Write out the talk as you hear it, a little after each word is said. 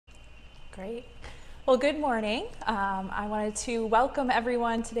Great. Well, good morning. I wanted to welcome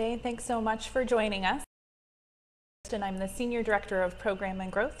everyone today. Thanks so much for joining us. And I'm the Senior Director of Program and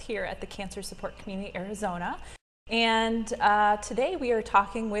Growth here at the Cancer Support Community Arizona. And today we are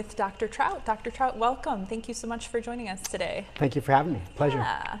talking with Dr. Trout. Dr. Trout, welcome. Thank you so much for joining us today. Thank you for having me. Pleasure.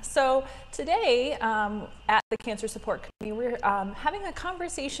 Yeah. So today at the Cancer Support Community, we're having a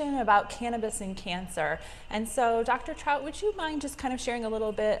conversation about cannabis and cancer. And so, Dr. Trout, would you mind just kind of sharing a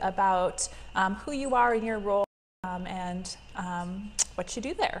little bit about who you are in your role and what you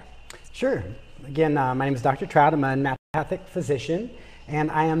do there? Sure. Again, my name is Dr. Trout. I'm a naturopathic physician, and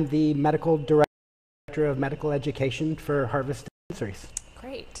I am the medical director of medical education for Harvest Dispensaries.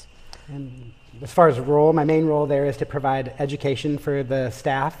 Great. And as far as role, my main role there is to provide education for the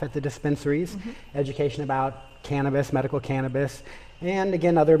staff at the dispensaries, education about cannabis, medical cannabis, and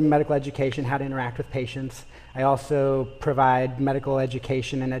again, other medical education, how to interact with patients. I also provide medical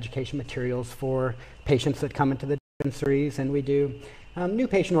education and education materials for patients that come into the dispensaries, and we do new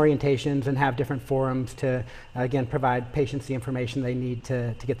patient orientations and have different forums to, again, provide patients the information they need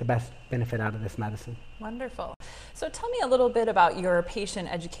to get the best benefit out of this medicine. Wonderful. So tell me a little bit about your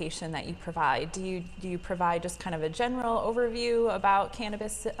patient education that you provide. Do you provide just kind of a general overview about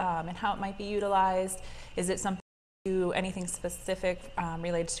cannabis and how it might be utilized? Is it something you do anything specific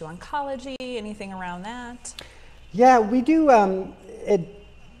related to oncology, anything around that? Yeah, we do.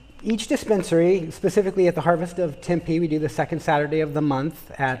 Each dispensary, specifically at the Harvest of Tempe, we do the second Saturday of the month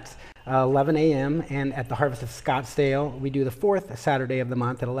at 11 a.m. and at the Harvest of Scottsdale, we do the fourth Saturday of the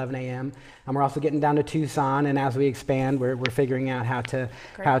month at 11 a.m. And we're also getting down to Tucson, and as we expand, we're figuring out how to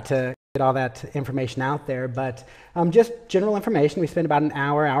get all that information out there. But just general information, we spend about an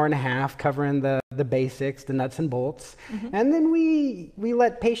hour and a half covering the basics, the nuts and bolts, and then we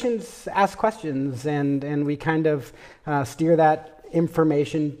let patients ask questions, and we kind of steer that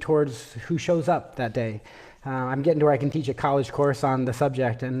information towards who shows up that day. I'm getting to where I can teach a college course on the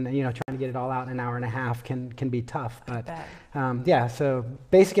subject, and trying to get it all out in an hour and a half can be tough. But yeah, so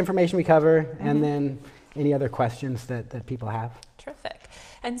basic information we cover, and then any other questions that people have. Terrific.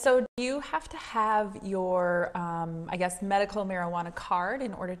 And so do you have to have your, I guess, medical marijuana card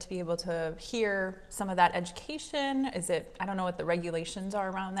in order to be able to hear some of that education? Is it, I don't know what the regulations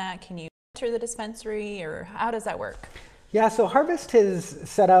are around that. Can you enter the dispensary, or how does that work? Yeah, so Harvest has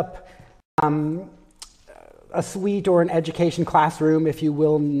set up a suite or an education classroom, if you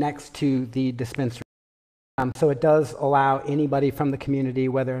will, next to the dispensary. So it does allow anybody from the community,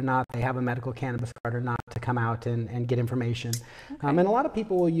 whether or not they have a medical cannabis card or not, to come out and get information. And a lot of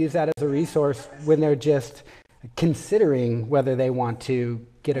people will use that as a resource when they're just considering whether they want to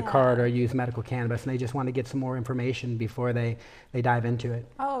get a card or use medical cannabis, and they just want to get some more information before they dive into it.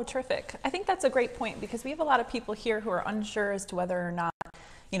 Oh, terrific. I think that's a great point, because we have a lot of people here who are unsure as to whether or not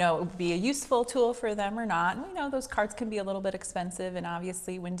it would be a useful tool for them or not. And we know those cards can be a little bit expensive, and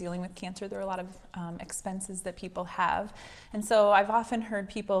obviously when dealing with cancer, there are a lot of expenses that people have. And so I've often heard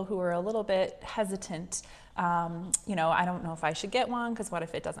people who are a little bit hesitant, I don't know if I should get one, because what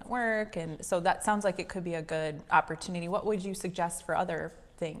if it doesn't work? And so that sounds like it could be a good opportunity. What would you suggest for other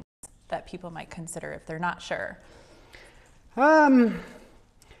things that people might consider if they're not sure?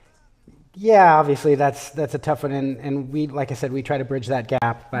 Yeah, obviously that's a tough one, and we, like I said, we try to bridge that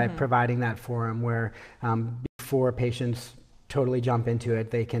gap by providing that forum where before patients totally jump into it,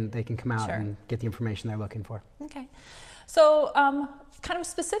 they can come out and get the information they're looking for. Okay, so kind of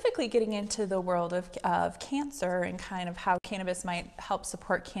specifically getting into the world of cancer and kind of how cannabis might help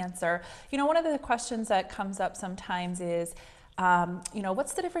support cancer. One of the questions that comes up sometimes is,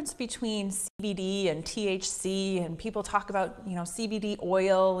 what's the difference between CBD and THC? And people talk about, CBD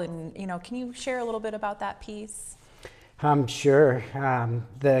oil, and, can you share a little bit about that piece? Sure.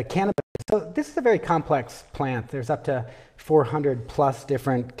 The cannabis, so this is a very complex plant. There's up to 400 plus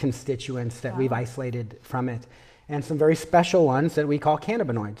different constituents that we've isolated from it, and some very special ones that we call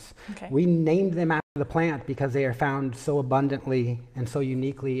cannabinoids. Okay. We named them after the plant because they are found so abundantly and so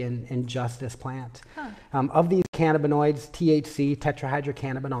uniquely in just this plant. Of these cannabinoids, THC,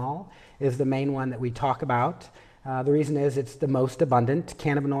 tetrahydrocannabinol, is the main one that we talk about. The reason is it's the most abundant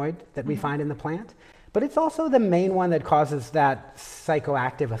cannabinoid that we find in the plant, but it's also the main one that causes that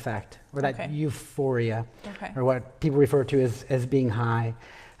psychoactive effect, or that euphoria, or what people refer to as being high.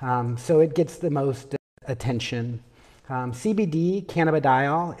 So it gets the most attention. CBD,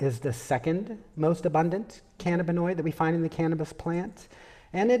 cannabidiol, is the second most abundant cannabinoid that we find in the cannabis plant,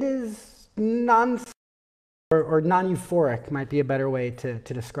 and it is non-euphoric might be a better way to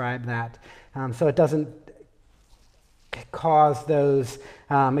describe that. So it doesn't cause those,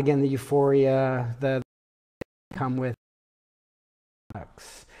 again, the euphoria, the come with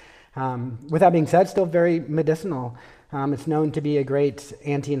products. With that being said, still very medicinal. It's known to be a great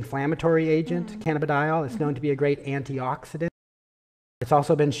anti-inflammatory agent, cannabidiol. It's known to be a great antioxidant. It's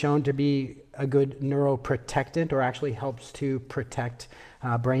also been shown to be a good neuroprotectant, or actually helps to protect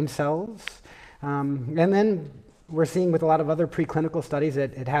brain cells. And then we're seeing with a lot of other preclinical studies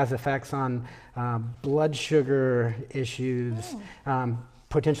that it has effects on blood sugar issues,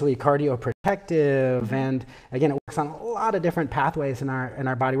 potentially cardioprotective, and again, it works on a lot of different pathways in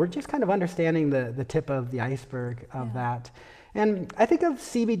our body. We're just kind of understanding the tip of the iceberg of that. And I think of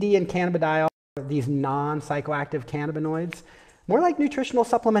CBD and cannabidiol, these non-psychoactive cannabinoids, more like nutritional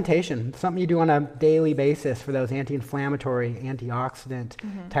supplementation, something you do on a daily basis for those anti-inflammatory, antioxidant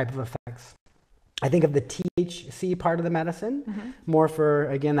type of effects. I think of the THC part of the medicine more for,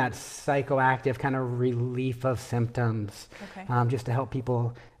 again, that psychoactive kind of relief of symptoms, just to help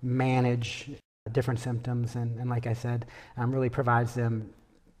people manage different symptoms. And like I said, really provides them,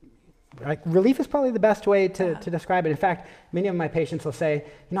 like, relief is probably the best way to describe it. In fact, many of my patients will say,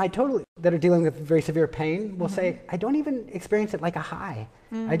 that are dealing with very severe pain, will say, I don't even experience it like a high.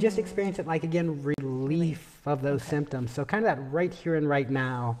 I just experience it like, again, relief of those symptoms. So kind of that right here and right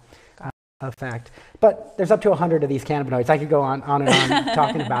now effect. But there's up to 100 of these cannabinoids. I could go on and on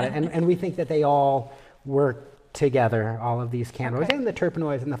talking about it. And we think that they all work together, all of these cannabinoids, and the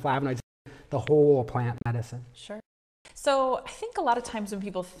terpenoids and the flavonoids, the whole plant medicine. Sure. So I think a lot of times when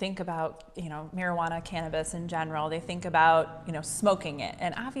people think about, marijuana, cannabis in general, they think about, smoking it.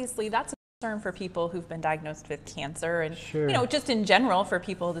 And obviously that's a concern for people who've been diagnosed with cancer, and, just in general for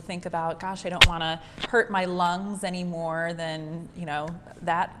people to think about, gosh, I don't want to hurt my lungs any more than,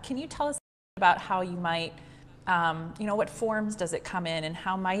 that. Can you tell us about how you might, what forms does it come in, and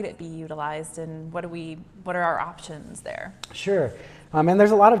how might it be utilized, and what are our options there? Sure. And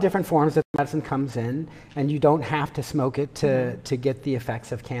there's a lot of different forms that medicine comes in, and you don't have to smoke it to get the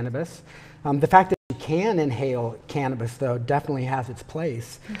effects of cannabis. The fact that you can inhale cannabis, though, definitely has its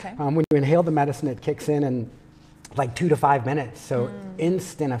place. When you inhale the medicine, it kicks in like 2 to 5 minutes, so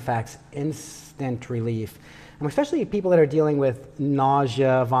instant effects, instant relief. Especially people that are dealing with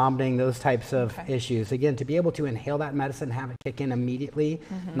nausea, vomiting, those types of issues. Again, to be able to inhale that medicine, have it kick in immediately,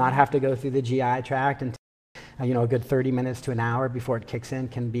 not have to go through the GI tract and a good 30 minutes to an hour before it kicks in,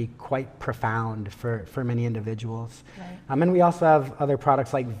 can be quite profound for many individuals. And we also have other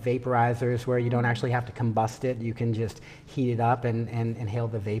products like vaporizers, where you don't actually have to combust it. You can just heat it up and inhale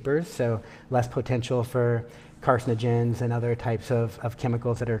the vapors, so less potential for carcinogens and other types of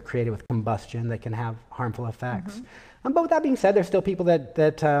chemicals that are created with combustion that can have harmful effects. But with that being said, there's still people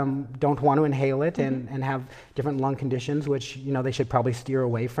that don't want to inhale it and have different lung conditions, which they should probably steer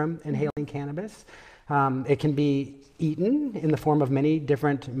away from inhaling cannabis. It can be eaten in the form of many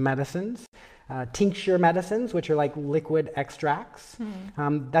different medicines. Tincture medicines, which are like liquid extracts.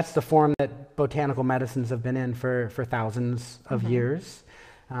 That's the form that botanical medicines have been in for thousands of years.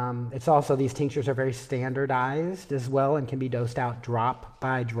 It's also, these tinctures are very standardized as well, and can be dosed out drop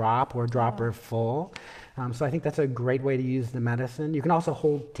by drop or dropper full. So I think that's a great way to use the medicine. You can also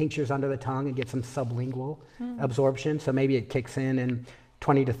hold tinctures under the tongue and get some sublingual absorption. So maybe it kicks in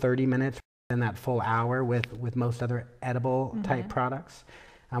 20 to 30 minutes in that full hour with most other edible type products.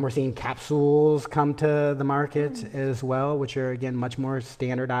 We're seeing capsules come to the market as well, which are, again, much more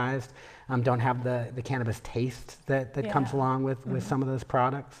standardized. Don't have the cannabis taste that comes along with some of those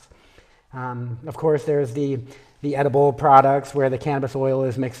products. Of course, there's the edible products where the cannabis oil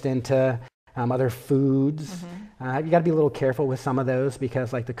is mixed into other foods. You got to be a little careful with some of those,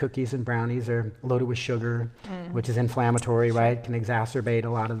 because like the cookies and brownies are loaded with sugar, which is inflammatory, right? Can exacerbate a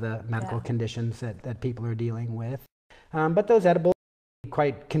lot of the medical conditions that people are dealing with. But those edibles are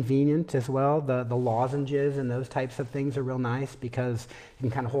quite convenient as well. The lozenges and those types of things are real nice, because you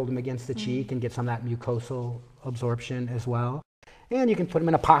can kind of hold them against the cheek and get some of that mucosal absorption as well. And you can put them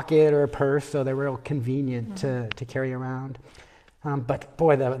in a pocket or a purse, so they're real convenient to carry around. But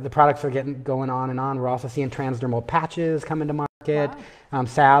boy, the products are going on and on. We're also seeing transdermal patches come into market,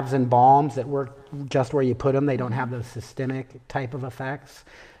 salves and balms that work just where you put them. They don't have those systemic type of effects.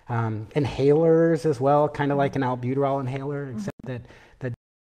 Inhalers as well, kind of like an albuterol inhaler, except that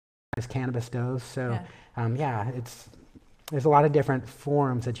cannabis dose. So there's a lot of different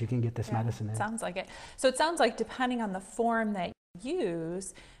forms that you can get this medicine in. Sounds like it. So it sounds like, depending on the form that you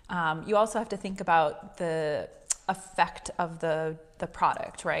use, you also have to think about the effect of the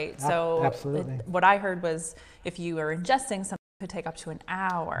product, right? So absolutely. What I heard was, if you are ingesting something, it could take up to an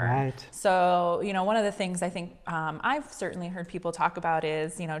hour. Right. So, one of the things I think I've certainly heard people talk about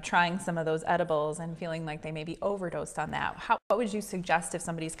is, trying some of those edibles and feeling like they may be overdosed on that. What would you suggest if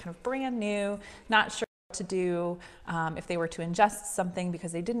somebody's kind of brand new, not sure to do if they were to ingest something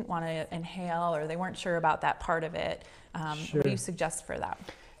because they didn't want to inhale or they weren't sure about that part of it. What do you suggest for that?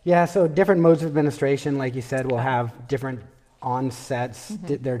 Yeah, so different modes of administration, like you said, will have different onsets.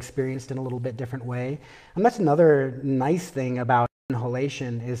 They're experienced in a little bit different way. And that's another nice thing about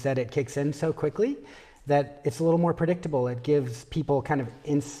inhalation is that it kicks in so quickly that it's a little more predictable. It gives people kind of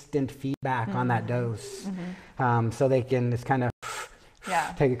instant feedback on that dose. So they can just kind of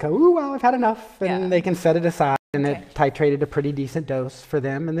take a go, ooh, well, I've had enough. And they can set it aside and it titrated a pretty decent dose for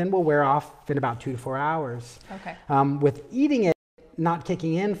them. And then will wear off in about 2 to 4 hours. With eating it not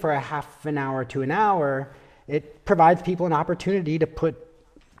kicking in for a half an hour to an hour, it provides people an opportunity to put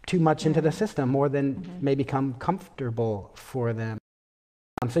too much into the system, more than may become comfortable for them.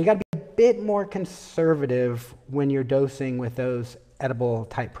 So you got to be a bit more conservative when you're dosing with those edible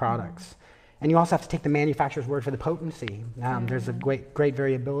type products. And you also have to take the manufacturer's word for the potency. There's a great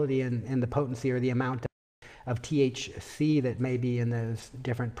variability in the potency or the amount of THC that may be in those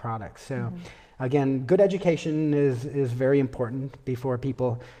different products. So again, good education is very important before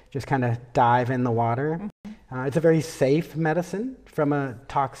people just kind of dive in the water. It's a very safe medicine from a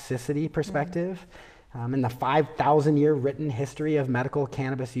toxicity perspective. In the 5,000-year written history of medical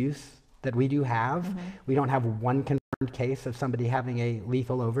cannabis use that we do have, we don't have one confirmed case of somebody having a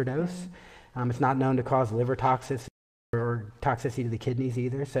lethal overdose. It's not known to cause liver toxicity or toxicity to the kidneys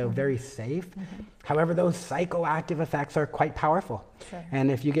either, so very safe. However, those psychoactive effects are quite powerful.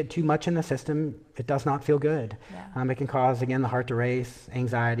 And if you get too much in the system, it does not feel good. It can cause, again, the heart to race,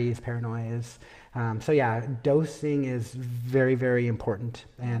 anxieties, paranoias. So yeah, dosing is very, very important,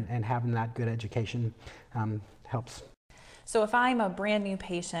 and having that good education helps. So if I'm a brand new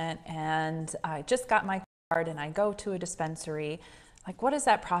patient and I just got my card and I go to a dispensary, like what is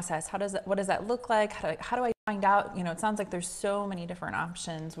that process? What does that look like? How do I find out? You know, it sounds like there's so many different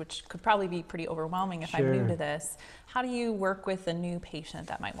options, which could probably be pretty overwhelming if I'm new to this. How do you work with a new patient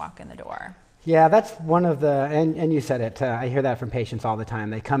that might walk in the door? Yeah, that's one of the, and you said it, I hear that from patients all the time.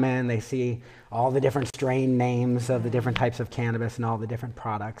 They come in, they see all the different strain names of the different types of cannabis and all the different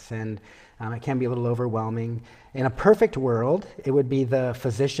products, and it can be a little overwhelming. In a perfect world, it would be the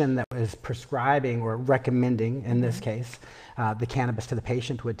physician that was prescribing or recommending, in this case, the cannabis to the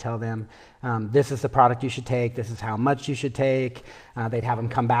patient would tell them, this is the product you should take, this is how much you should take. They'd have them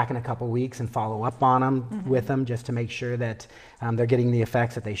come back in a couple weeks and follow up on them with them just to make sure that they're getting the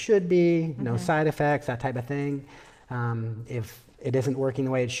effects that they should be, no side effects, that type of thing. If it isn't working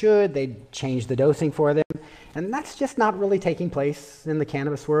the way it should, they change the dosing for them. And that's just not really taking place in the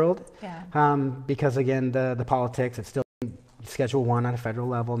cannabis world. Because again, the politics, it's still Schedule 1 on a federal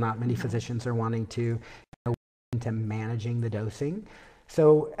level. Not many physicians are wanting to go into managing the dosing.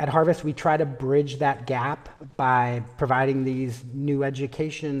 So at Harvest, we try to bridge that gap by providing these new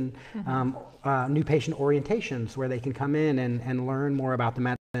education, new patient orientations where they can come in and learn more about the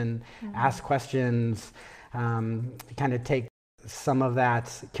medicine, ask questions, kind of take some of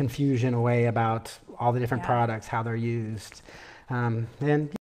that confusion away about all the different products, how they're used. And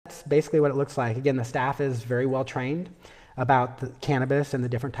that's basically what it looks like. Again, the staff is very well trained about the cannabis and the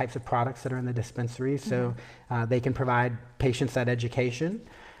different types of products that are in the dispensaries, so they can provide patients that education.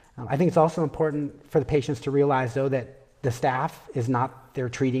 I think it's also important for the patients to realize, though, that the staff is not their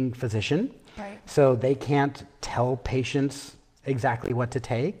treating physician, so they can't tell patients exactly what to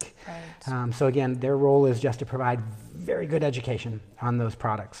take. So again, their role is just to provide very good education on those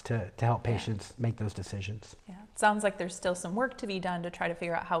products to help patients make those decisions. It sounds like there's still some work to be done to try to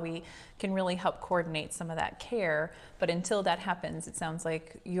figure out how we can really help coordinate some of that care. But until that happens, it sounds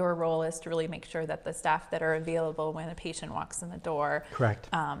like your role is to really make sure that the staff that are available when a patient walks in the door,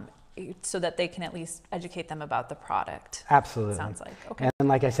 so that they can at least educate them about the product. Absolutely. Sounds like. And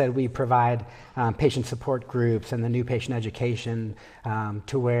like I said, we provide patient support groups and the new patient education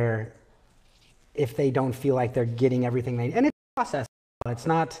to where if they don't feel like they're getting everything they need, and it's a process, it's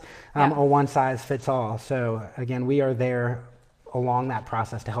not a one size fits all. So again, we are there along that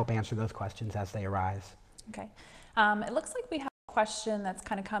process to help answer those questions as they arise. Okay. It looks like we have a question that's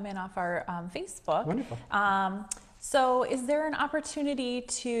kind of come in off our Facebook. Wonderful. So is there an opportunity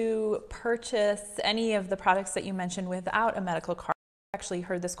to purchase any of the products that you mentioned without a medical card? I actually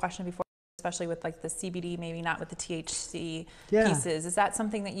heard this question before, especially with like the CBD, maybe not with the THC pieces. Is that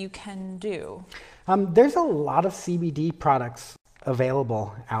something that you can do? There's a lot of CBD products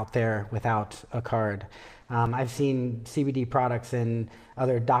available out there without a card. I've seen CBD products in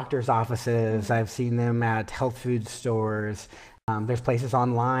other doctors' offices. I've seen them at health food stores. There's places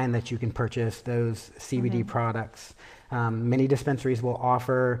online that you can purchase those CBD products. Many dispensaries will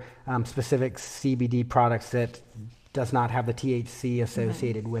offer specific CBD products that does not have the THC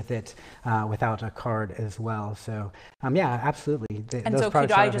associated with it without a card as well. So yeah, absolutely. And those so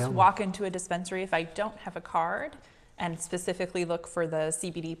products could are I just available. walk into a dispensary if I don't have a card and specifically look for the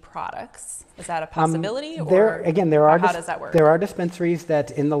CBD products? Is that a possibility? How does that work? There are dispensaries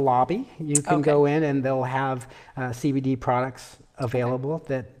that in the lobby you can Okay. go in and they'll have CBD products available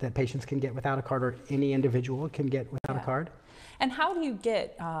that patients can get without a card, or any individual can get without a card. And how do you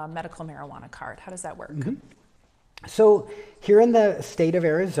get a medical marijuana card? How does that work? So here in the state of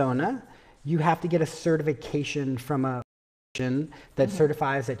Arizona, you have to get a certification from a physician that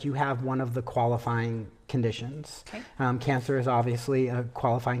certifies that you have one of the qualifying conditions. Okay. Cancer is obviously a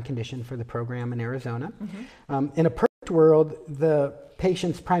qualifying condition for the program in Arizona. In a perfect world, the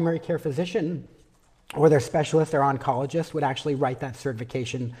patient's primary care physician or their specialist or oncologist would actually write that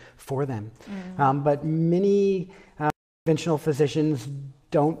certification for them. But many conventional physicians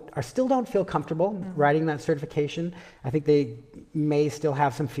still don't feel comfortable writing that certification. I think they may still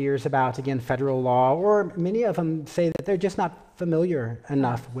have some fears about, again, federal law, or many of them say that they're just not familiar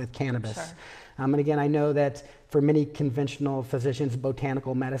enough with cannabis. Sure. And again, I know that for many conventional physicians,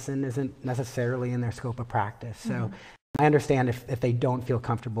 botanical medicine isn't necessarily in their scope of practice. So I understand if they don't feel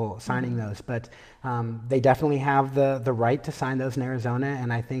comfortable signing those, but they definitely have the right to sign those in Arizona.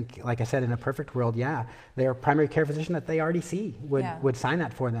 And I think, like I said, in a perfect world, yeah, their primary care physician that they already see would sign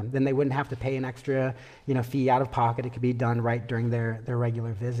that for them. Then they wouldn't have to pay an extra fee out of pocket. It could be done right during their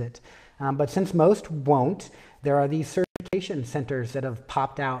regular visit. But since most won't, there are these certification centers that have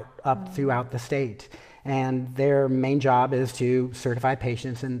popped up throughout the state. And their main job is to certify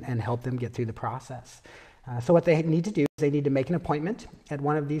patients and help them get through the process. So what they need to do is they need to make an appointment at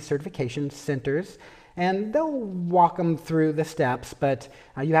one of these certification centers, and they'll walk them through the steps, but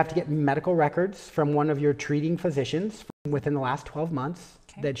you have to get medical records from one of your treating physicians within the last 12 months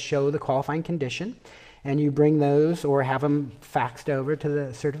that show the qualifying condition, and you bring those or have them faxed over to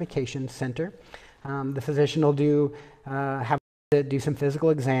the certification center. The physician will have to do some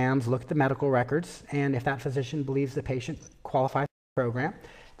physical exams, look at the medical records, and if that physician believes the patient qualifies for the program,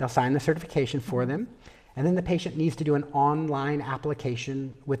 they'll sign the certification for them. And then the patient needs to do an online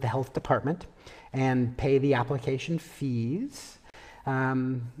application with the health department and pay the application fees.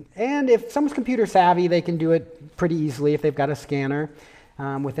 And if someone's computer savvy, they can do it pretty easily if they've got a scanner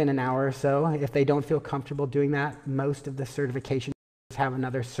within an hour or so. If they don't feel comfortable doing that, most of the certification have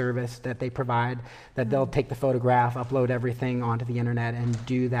another service that they provide that they'll take the photograph, upload everything onto the internet, and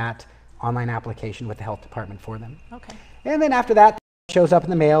do that online application with the health department for them. Okay. And then after that, shows up in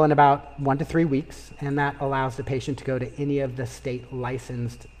the mail in about 1 to 3 weeks, and that allows the patient to go to any of the state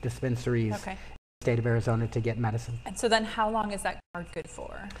licensed dispensaries in the state of Arizona to get medicine. And so then how long is that card good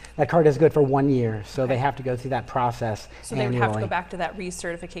for? That card is good for 1 year, so they have to go through that process So annually. they would have to go back to that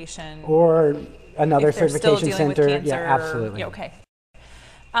recertification. Or another if they're still certification dealing with center. cancer, Yeah, absolutely. Yeah, okay.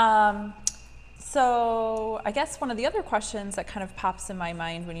 So I guess one of the other questions that kind of pops in my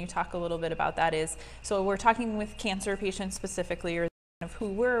mind when you talk a little bit about that is, so we're talking with cancer patients specifically, or of who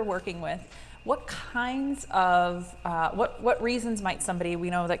we're working with, what kinds of, what reasons might somebody, we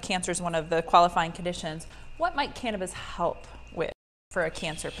know that cancer is one of the qualifying conditions, what might cannabis help with for a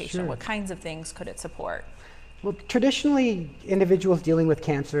cancer patient? Sure. What kinds of things could it support? Well, traditionally, individuals dealing with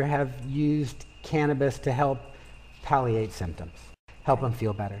cancer have used cannabis to help palliate symptoms, help them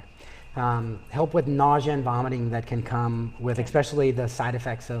feel better. Help with nausea and vomiting that can come with, especially the side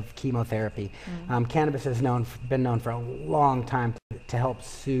effects of chemotherapy. Cannabis has been known for a long time to help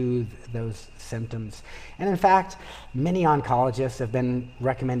soothe those symptoms. And in fact, many oncologists have been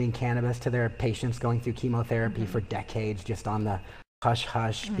recommending cannabis to their patients going through chemotherapy for decades, just on the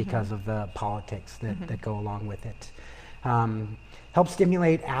hush-hush because of the politics that go along with it. Help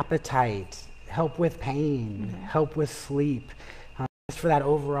stimulate appetite, help with pain, help with sleep. For that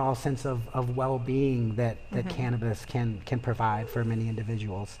overall sense of well-being that cannabis can provide for many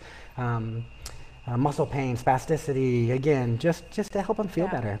individuals. Muscle pain, spasticity, again, just to help them feel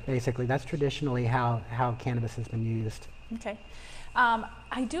better, basically. That's traditionally how cannabis has been used. Okay.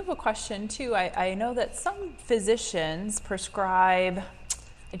 I do have a question too. I know that some physicians prescribe,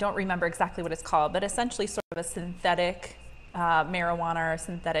 I don't remember exactly what it's called, but essentially sort of a synthetic marijuana or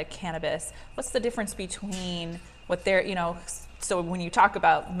synthetic cannabis. What's the difference between what they're, so when you talk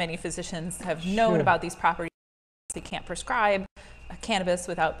about many physicians have known about these properties, they can't prescribe cannabis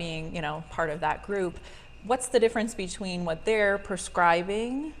without being, part of that group. What's the difference between what they're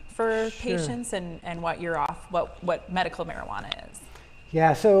prescribing for patients and what what medical marijuana is?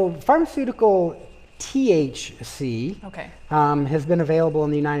 Yeah, so pharmaceutical THC has been available in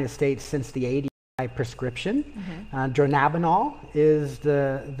the United States since the 80s by prescription. Dronabinol is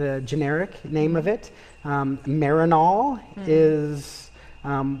the generic name of it. Marinol is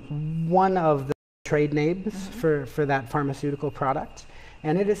one of the trade names for that pharmaceutical product.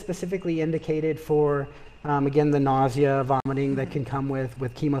 And it is specifically indicated for, again, the nausea, vomiting that can come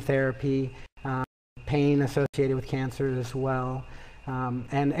with chemotherapy, pain associated with cancer as well.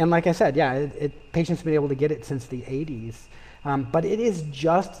 And like I said, yeah, patients have been able to get it since the 80s. But it is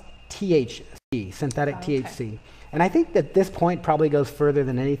just THC, synthetic THC. And I think that this point probably goes further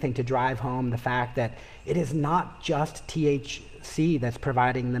than anything to drive home the fact that it is not just THC that's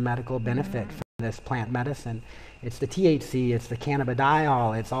providing the medical benefit from this plant medicine. It's the THC, it's the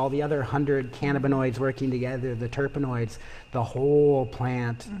cannabidiol, it's all the other 100 cannabinoids working together, the terpenoids, the whole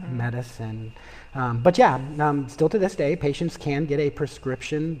plant medicine. But yeah, still to this day, patients can get a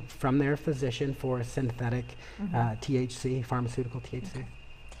prescription from their physician for synthetic THC, pharmaceutical THC. Okay.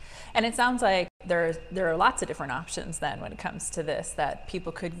 And it sounds like there are lots of different options then when it comes to this, that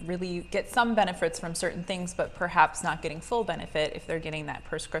people could really get some benefits from certain things, but perhaps not getting full benefit if they're getting that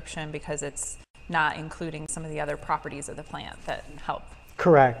prescription because it's not including some of the other properties of the plant that help.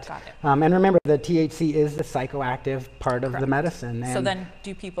 Correct. Got it. And remember, the THC is the psychoactive part of the medicine. And so then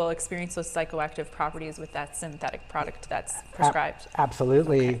do people experience those psychoactive properties with that synthetic product that's prescribed?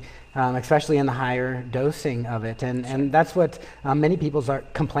 Absolutely, especially in the higher dosing of it. And that's what many people's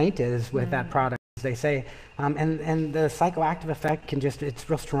complaint is with that product. They say, and the psychoactive effect can it's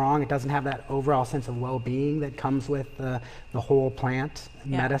real strong. It doesn't have that overall sense of well-being that comes with the whole plant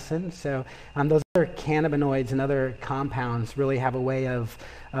medicine. So those other cannabinoids and other compounds really have a way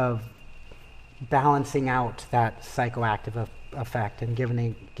of balancing out that psychoactive effect and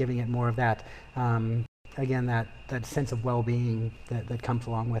giving it more of that, again, that sense of well-being that comes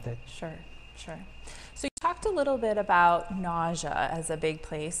along with it. Sure, sure. So you talked a little bit about nausea as a big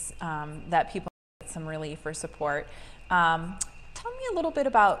place that people some relief or support. Tell me a little bit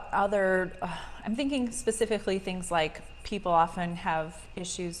about other, I'm thinking specifically things like people often have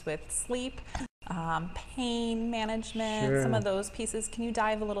issues with sleep, pain management, some of those pieces. Can you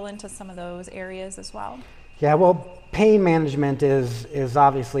dive a little into some of those areas as well? Yeah, well, pain management is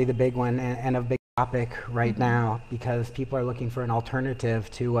obviously the big one and a big topic right now because people are looking for an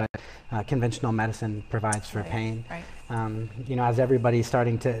alternative to what conventional medicine provides for pain. Right. You know, as everybody's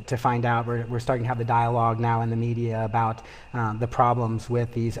starting to find out, we're starting to have the dialogue now in the media about the problems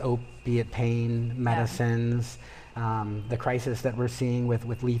with these opiate pain medicines, the crisis that we're seeing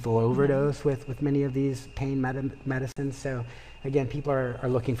with lethal overdose with many of these pain medicines. So again, people are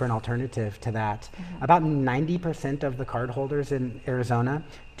looking for an alternative to that. About 90% of the card holders in Arizona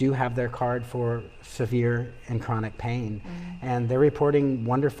do have their card for severe and chronic pain. And they're reporting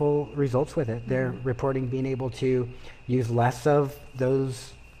wonderful results with it. They're reporting being able to use less of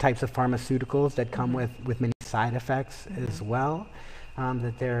those types of pharmaceuticals that come with many side effects as well.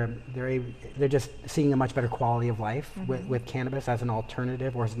 That they're just seeing a much better quality of life with cannabis as an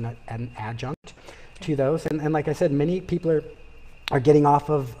alternative or as an adjunct to those. And like I said, many people are getting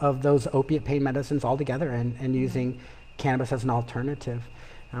off of those opiate pain medicines altogether and using cannabis as an alternative.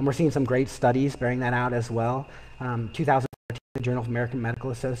 We're seeing some great studies bearing that out as well. 2014, the Journal of American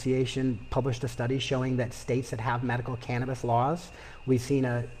Medical Association published a study showing that states that have medical cannabis laws, we've seen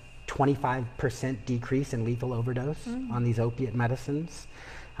a 25% decrease in lethal overdose on these opiate medicines.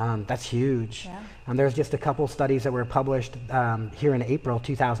 That's huge. There's just a couple studies that were published here in April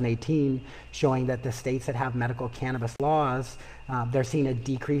 2018 showing that the states that have medical cannabis laws, they're seeing a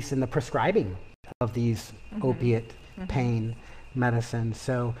decrease in the prescribing of these opiate pain medicines.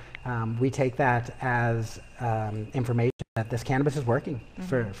 So we take that as information that this cannabis is working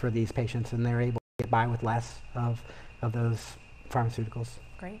for these patients and they're able to get by with less of those pharmaceuticals.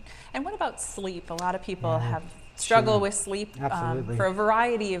 Great. And what about sleep? A lot of people have struggle with sleep for a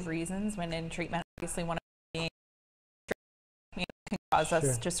variety of reasons when in treatment. Obviously, one of them being can cause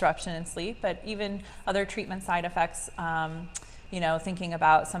us disruption in sleep, but even other treatment side effects. You know, thinking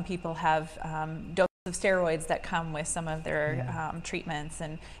about some people have doses of steroids that come with some of their treatments.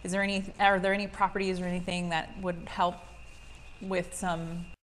 And are there any properties or anything that would help with some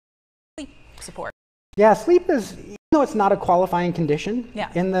sleep support? Yeah, sleep is, even though it's not a qualifying condition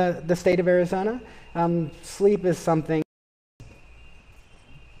in the state of Arizona, sleep is something,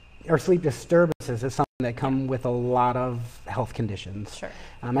 or sleep disturbances is something that come with a lot of health conditions.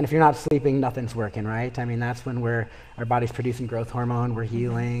 And if you're not sleeping, nothing's working, right? I mean, that's when our body's producing growth hormone, we're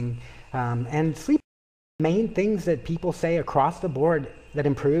healing. And sleep is the main things that people say across the board that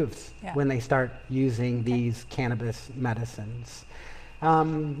improves when they start using these cannabis medicines.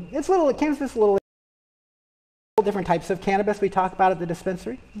 Cannabis is a little different types of cannabis we talk about at the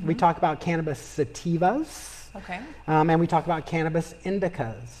dispensary. We talk about cannabis sativas, and we talk about cannabis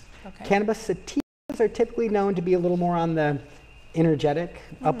indicas. Cannabis sativas are typically known to be a little more on the energetic,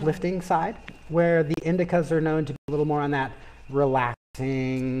 uplifting side, where the indicas are known to be a little more on that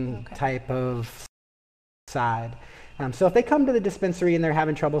relaxing type of side. So if they come to the dispensary and they're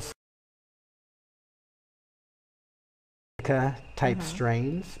having trouble type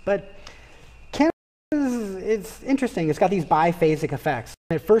strains, but cannabis it's interesting. It's got these biphasic effects.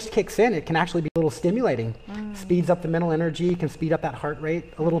 When it first kicks in, it can actually be a little stimulating. Speeds up the mental energy, can speed up that heart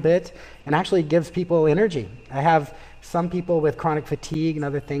rate a little bit, and actually gives people energy. I have some people with chronic fatigue and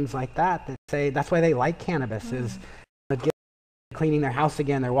other things like that that say that's why they like cannabis is cleaning their house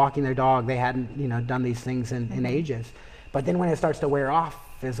again, they're walking their dog, they hadn't done these things in ages. But then when it starts to wear off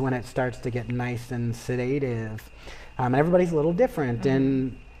is when it starts to get nice and sedative. And everybody's a little different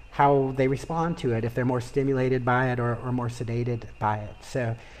in how they respond to it, if they're more stimulated by it or more sedated by it.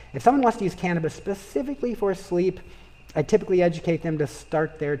 So if someone wants to use cannabis specifically for sleep, I typically educate them to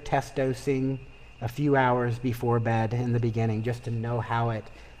start their test dosing a few hours before bed in the beginning, just to know how it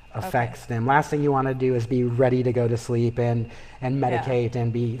affects them. Last thing you want to do is be ready to go to sleep and medicate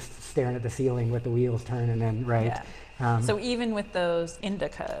and be staring at the ceiling with the wheels turning and so even with those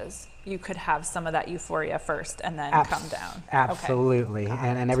indicas, you could have some of that euphoria first and then come down. Absolutely.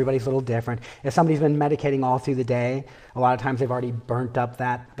 And everybody's a little different. If somebody's been medicating all through the day, a lot of times they've already burnt up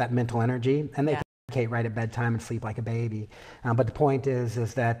that mental energy, and they can medicate right at bedtime and sleep like a baby. But the point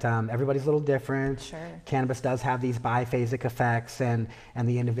is that everybody's a little different. Cannabis does have these biphasic effects, and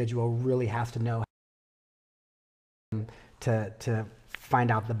the individual really has to know to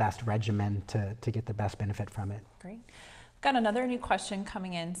find out the best regimen to get the best benefit from it. Great. Got another new question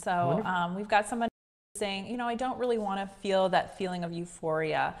coming in. So we've got someone saying, I don't really want to feel that feeling of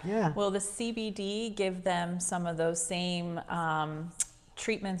euphoria. Will the CBD give them some of those same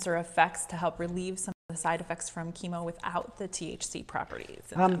treatments or effects to help relieve some of the side effects from chemo without the THC properties?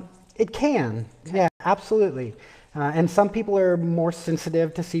 It can, yeah, absolutely. And some people are more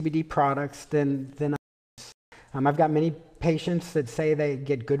sensitive to CBD products than others. I've got many patients that say they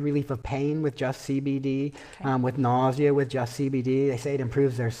get good relief of pain with just CBD, with nausea with just CBD. They say it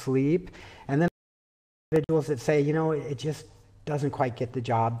improves their sleep. And then individuals that say, it just doesn't quite get the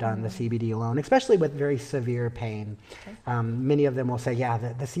job done, the CBD alone, especially with very severe pain. Many of them will say,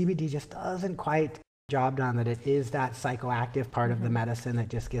 the CBD just doesn't quite get the job done, that it is that psychoactive part of the medicine that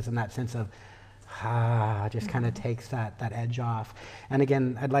just gives them that sense of, just kind of takes that edge off. And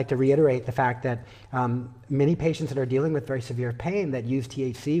again, I'd like to reiterate the fact that many patients that are dealing with very severe pain that use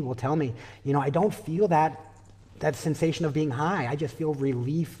THC will tell me, I don't feel that sensation of being high. I just feel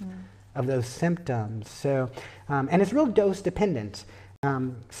relief of those symptoms. So, and it's real dose dependent.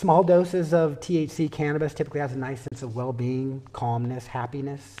 Small doses of THC cannabis typically has a nice sense of well-being, calmness,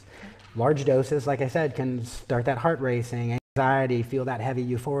 happiness. Large doses, like I said, can start that heart racing, anxiety, feel that heavy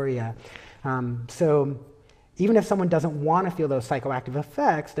euphoria. So even if someone doesn't want to feel those psychoactive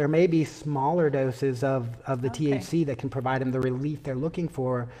effects, there may be smaller doses of the THC that can provide them the relief they're looking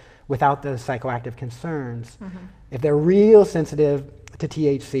for without those psychoactive concerns. If they're real sensitive to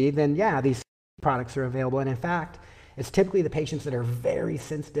THC, then these products are available. And in fact, it's typically the patients that are very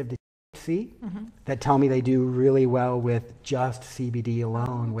sensitive to THC that tell me they do really well with just CBD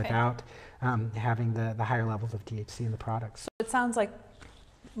alone without having the higher levels of THC in the products. So it sounds like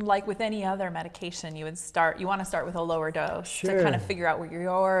with any other medication, you want to start with a lower dose to kind of figure out where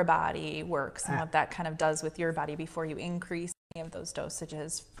your body works and what that kind of does with your body before you increase any of those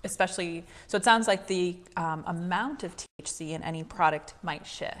dosages, especially. So it sounds like the amount of THC in any product might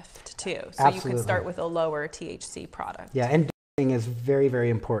shift too. So you can start with a lower THC product. Yeah, and dosing is very,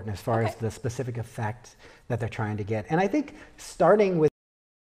 very important as far as the specific effect that they're trying to get. And I think starting with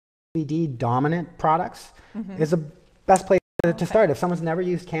CBD dominant products is the best place to start if someone's never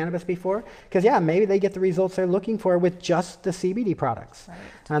used cannabis before, because maybe they get the results they're looking for with just the CBD products,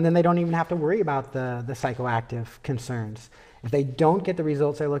 and then they don't even have to worry about the psychoactive concerns. If they don't get the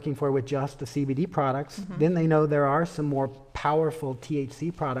results they're looking for with just the CBD products, then they know there are some more powerful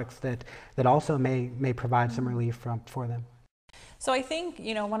THC products that also may provide some relief for them. So I think,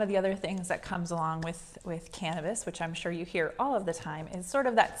 one of the other things that comes along with cannabis, which I'm sure you hear all of the time, is sort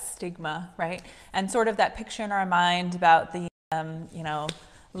of that stigma, right? And sort of that picture in our mind about the,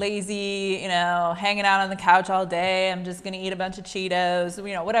 lazy, hanging out on the couch all day. I'm just going to eat a bunch of Cheetos,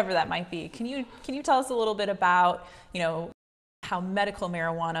 whatever that might be. Can you tell us a little bit about, how medical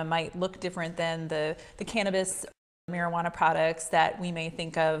marijuana might look different than the cannabis marijuana products that we may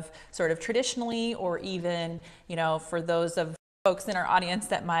think of sort of traditionally, or even, for those of folks in our audience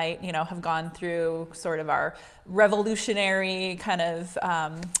that might, have gone through sort of our revolutionary kind of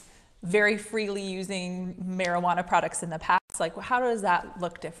very freely using marijuana products in the past, like how does that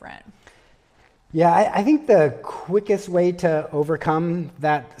look different? Yeah, I think the quickest way to overcome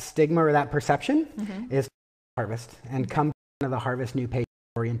that stigma or that perception is harvest and come to the harvest new patient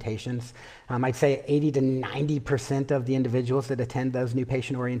orientations. I'd say 80 to 90% of the individuals that attend those new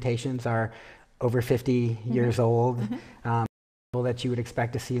patient orientations are over 50 years old. People that you would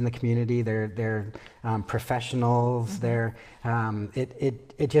expect to see in the community. They're professionals.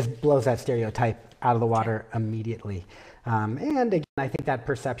 It just blows that stereotype out of the water immediately. And again, I think that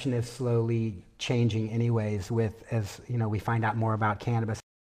perception is slowly changing anyways as we find out more about cannabis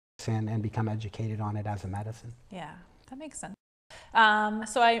and become educated on it as a medicine. Yeah, that makes sense.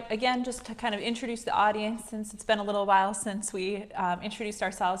 So again, just to kind of introduce the audience, since it's been a little while since we introduced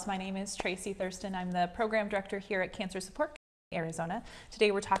ourselves, my name is Tracy Thurston. I'm the program director here at Cancer Support Arizona.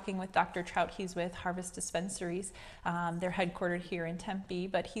 Today we're talking with Dr. Trout. He's with Harvest Dispensaries. They're headquartered here in Tempe,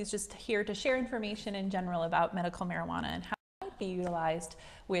 but he's just here to share information in general about medical marijuana and how it might be utilized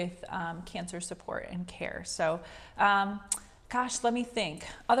with cancer support and care. So gosh, let me think.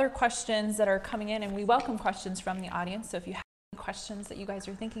 Other questions that are coming in, and we welcome questions from the audience. So if you have any questions that you guys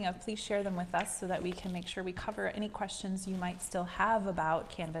are thinking of, please share them with us so that we can make sure we cover any questions you might still have about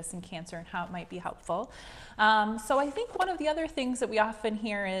cannabis and cancer and how it might be helpful. So I think one of the other things that we often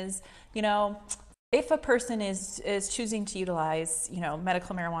hear is, if a person is choosing to utilize,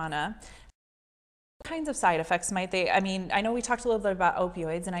 medical marijuana, what kinds of side effects might they? I mean, I know we talked a little bit about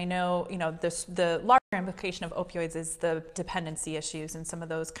opioids, and I know, the larger implication of opioids is the dependency issues and some of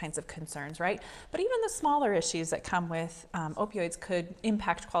those kinds of concerns, right? But even the smaller issues that come with opioids could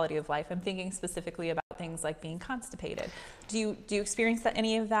impact quality of life. I'm thinking specifically about things like being constipated. Do you experience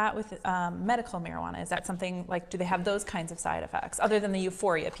any of that with medical marijuana? Is that something like, do they have those kinds of side effects other than the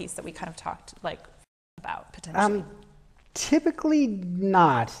euphoria piece that we kind of talked about potentially? Typically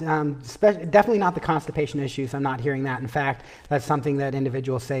not. Definitely not the constipation issues. I'm not hearing that. In fact, that's something that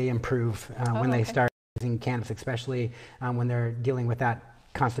individuals say improve when they start using cannabis, especially when they're dealing with that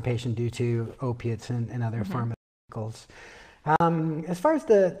constipation due to opiates and other pharmaceuticals. As far as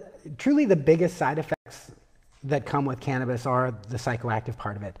truly the biggest side effects that come with cannabis are the psychoactive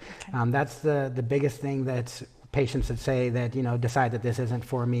part of it. That's the biggest thing that patients that say that, decide that this isn't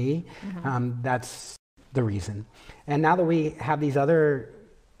for me. That's the reason. And now that we have these other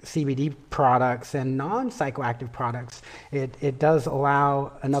CBD products and non-psychoactive products, it does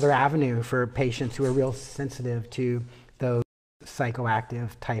allow another avenue for patients who are real sensitive to those psychoactive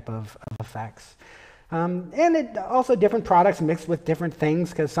type of effects. And it also different products mixed with different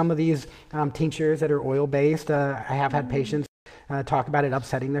things, because some of these tinctures that are oil-based, I have had patients talk about it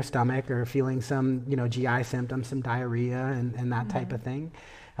upsetting their stomach or feeling some GI symptoms, some diarrhea and that type of thing.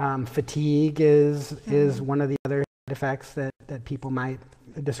 Fatigue is one of the other side effects that people might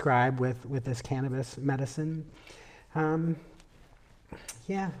describe with this cannabis medicine.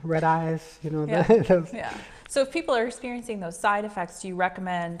 Red eyes, those. Yeah. So if people are experiencing those side effects, do you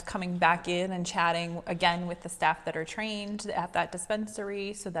recommend coming back in and chatting again with the staff that are trained at that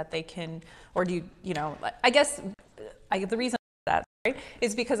dispensary so that they can, or do I guess the reason that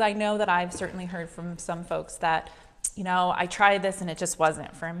is because I know that I've certainly heard from some folks that, I tried this and it just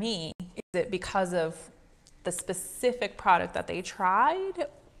wasn't for me. Is it because of the specific product that they tried?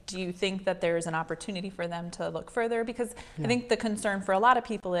 Do you think that there's an opportunity for them to look further? Because I think the concern for a lot of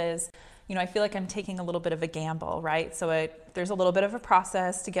people is, I feel like I'm taking a little bit of a gamble, right? So there's a little bit of a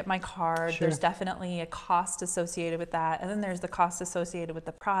process to get my card. There's definitely a cost associated with that. And then there's the cost associated with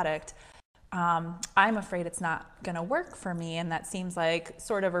the product. I'm afraid it's not going to work for me. And that seems like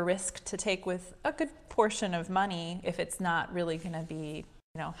sort of a risk to take with a good portion of money if it's not really going to be,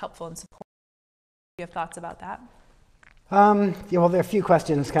 helpful and supportive. Do you have thoughts about that? Well, there are a few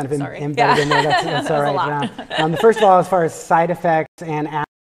questions kind of embedded in there. That's all right. First of all, as far as side effects and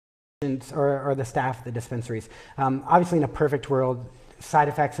actions or the staff at the dispensaries, obviously in a perfect world, side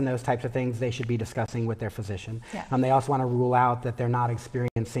effects and those types of things they should be discussing with their physician. They also want to rule out that they're not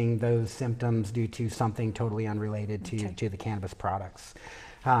experiencing those symptoms due to something totally unrelated to the cannabis products.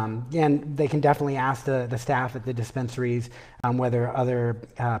 And they can definitely ask the staff at the dispensaries whether other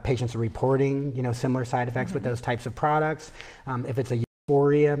patients are reporting, similar side effects with those types of products. If it's a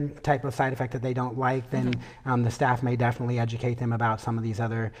euphoria type of side effect that they don't like, then the staff may definitely educate them about some of these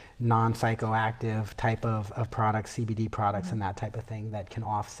other non-psychoactive type of products, CBD products and that type of thing that can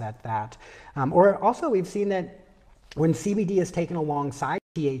offset that. Or also we've seen that when CBD is taken alongside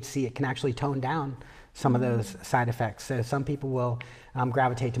THC, it can actually tone down some of those side effects. So some people will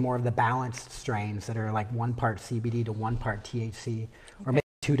gravitate to more of the balanced strains that are like 1 part CBD to 1 part THC, or maybe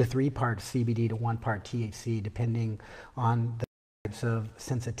 2 to 3 parts CBD to 1 part THC, depending on the types of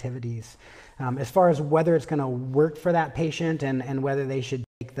sensitivities. As far as whether it's going to work for that patient and whether they should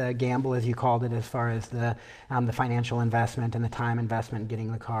take the gamble, as you called it, as far as the financial investment and the time investment in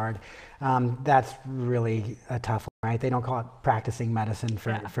getting the card, that's really a tough one, right? They don't call it practicing medicine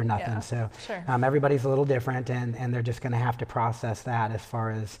for nothing. So sure. Everybody's a little different, and they're just going to have to process that as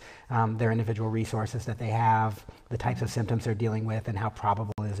far as their individual resources that they have, the types of symptoms they're dealing with, and how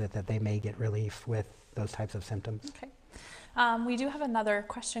probable is it that they may get relief with those types of symptoms. Okay. We do have another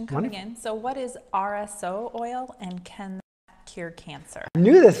question coming in. So what is RSO oil, and can that cure cancer? I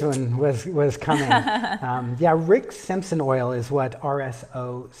knew this one was coming. Yeah, Rick Simpson oil is what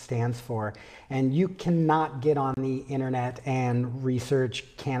RSO stands for. And you cannot get on the internet and research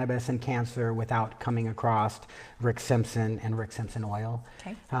cannabis and cancer without coming across Rick Simpson and Rick Simpson oil.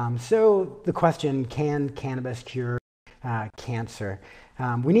 Okay. So the question, can cannabis cure cancer?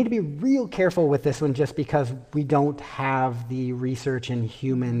 We need to be real careful with this one just because we don't have the research in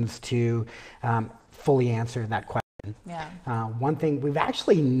humans to fully answer that question. Yeah. One thing, we've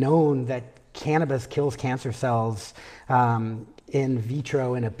actually known that cannabis kills cancer cells in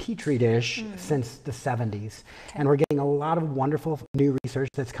vitro in a petri dish since the 70s. Okay. And we're getting a lot of wonderful new research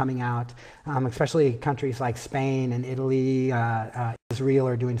that's coming out, especially countries like Spain and Italy, Israel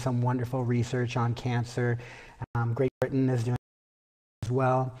are doing some wonderful research on cancer. Great Britain is doing as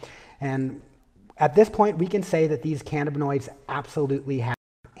well. And at this point, we can say that these cannabinoids absolutely have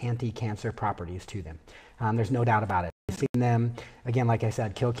anti-cancer properties to them. There's no doubt about it. We've seen them, again, like I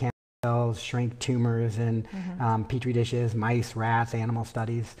said, kill cancer cells, shrink tumors in petri dishes, mice, rats, animal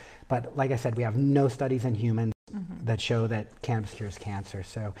studies. But like I said, we have no studies in humans that show that cannabis cures cancer.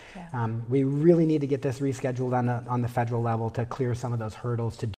 So we really need to get this rescheduled on the federal level to clear some of those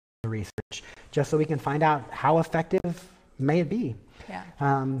hurdles to do the research, just so we can find out how effective may it be. Yeah.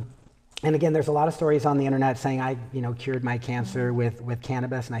 And again, there's a lot of stories on the internet saying I, cured my cancer with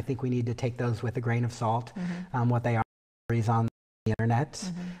cannabis, and I think we need to take those with a grain of salt. What they are stories on the internet.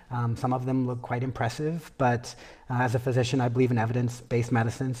 Some of them look quite impressive, but as a physician, I believe in evidence-based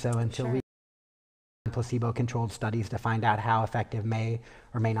medicine. So until we placebo-controlled studies to find out how effective may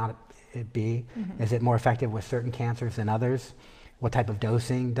or may not it be, is it more effective with certain cancers than others? What type of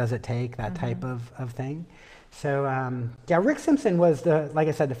dosing does it take? That type of thing. So yeah, Rick Simpson was like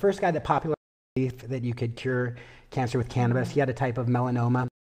I said, the first guy that popularized the belief that you could cure cancer with cannabis. He had a type of melanoma,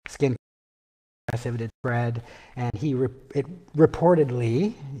 skin aggressive, it had spread, and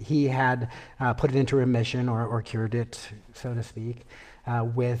reportedly he had put it into remission or cured it, so to speak,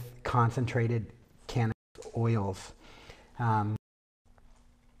 with concentrated cannabis oils.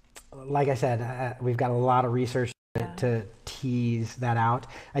 Like I said, we've got a lot of research to tease that out.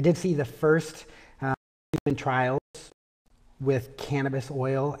 I did see the first human trials with cannabis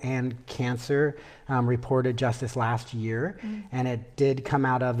oil and cancer reported just this last year, and it did come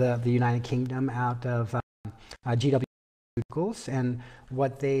out of the United Kingdom, out of GW Pharmaceuticals, and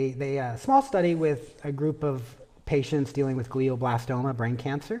what they small study with a group of patients dealing with glioblastoma, brain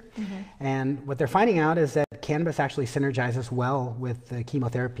cancer, and what they're finding out is that cannabis actually synergizes well with the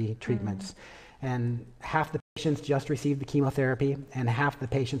chemotherapy treatments. And half the patients just received the chemotherapy, and half the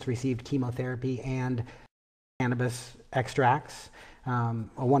patients received chemotherapy and cannabis extracts, a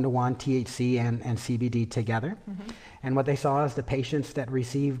 1-to-1 THC and CBD together. And what they saw is the patients that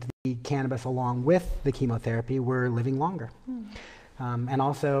received the cannabis along with the chemotherapy were living longer. And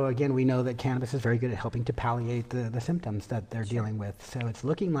also, again, we know that cannabis is very good at helping to palliate the symptoms that they're dealing with. So it's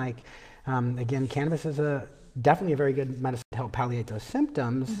looking like, again, cannabis is definitely a very good medicine to help palliate those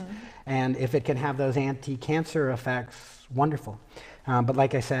symptoms. And if it can have those anti-cancer effects, wonderful. But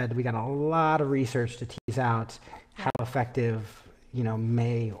like I said, we got a lot of research to tease out how effective,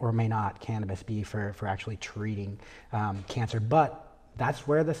 may or may not cannabis be for actually treating cancer. But that's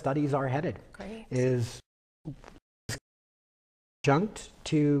where the studies are headed. Great. Is adjunct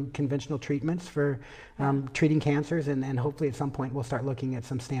to conventional treatments for treating cancers, and hopefully at some point we'll start looking at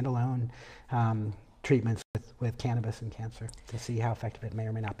some standalone treatments with cannabis and cancer to see how effective it may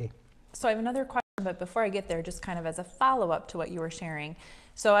or may not be. So I have another question, but before I get there, just kind of as a follow-up to what you were sharing.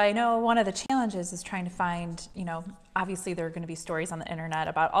 So I know one of the challenges is trying to find, obviously there are going to be stories on the internet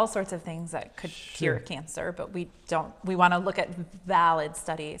about all sorts of things that could cure cancer, but we want to look at valid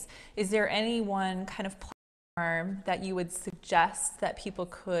studies. Is there any one kind of that you would suggest that people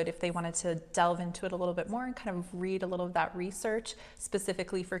could, if they wanted to delve into it a little bit more and kind of read a little of that research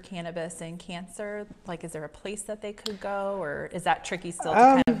specifically for cannabis and cancer? Like, is there a place that they could go, or is that tricky still to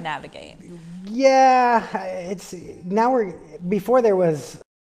kind of navigate? Yeah, it's now before there was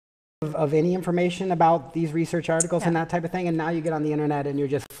of any information about these research articles and that type of thing, and now you get on the internet and you're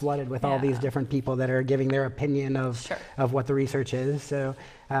just flooded with all these different people that are giving their opinion of what the research is. So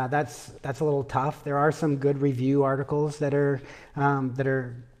that's a little tough. There are some good review articles that are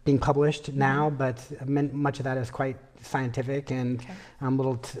being published now, but much of that is quite scientific and a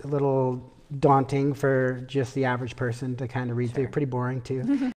little daunting for just the average person to kind of read through. Pretty boring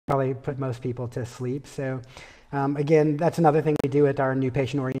too. Probably put most people to sleep. So again, that's another thing we do at our new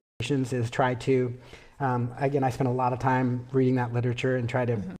patient orientation is try to, again, I spend a lot of time reading that literature and try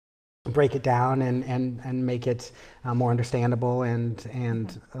to break it down and make it more understandable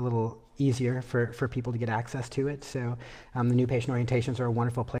and a little easier for people to get access to it. So the new patient orientations are a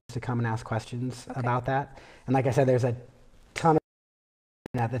wonderful place to come and ask questions about that. And like I said, there's a ton of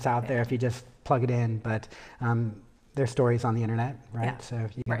internet that's out there if you just plug it in, but there's stories on the internet, right? Yeah. So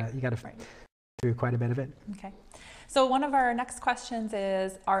you got to through quite a bit of it. Okay. So one of our next questions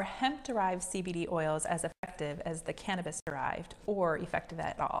is, are hemp-derived CBD oils as effective as the cannabis-derived, or effective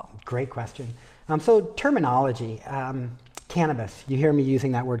at all? Great question. So terminology, cannabis, you hear me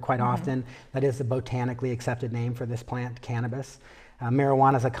using that word quite often. That is the botanically accepted name for this plant, cannabis.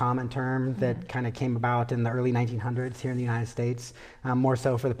 Marijuana is a common term that kind of came about in the early 1900s here in the United States, more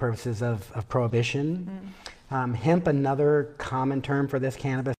so for the purposes of prohibition. Hemp, another common term for this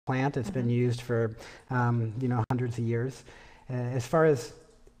cannabis plant. It's been used for hundreds of years. As far as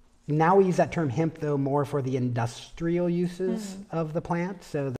now, we use that term hemp though more for the industrial uses of the plant.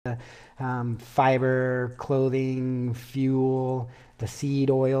 So the fiber, clothing, fuel, the seed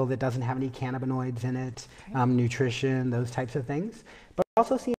oil that doesn't have any cannabinoids in it, nutrition, those types of things. But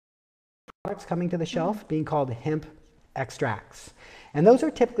also see products coming to the shelf being called hemp extracts. And those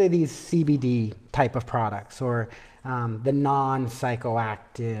are typically these CBD type of products, or the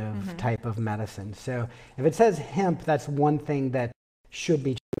non-psychoactive type of medicine. So if it says hemp, that's one thing that should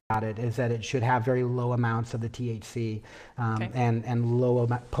be true about it, is that it should have very low amounts of the THC and low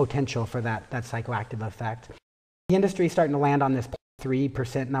potential for that psychoactive effect. The industry is starting to land on this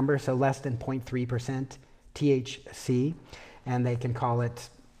 0.3% number, so less than 0.3% THC, and they can call it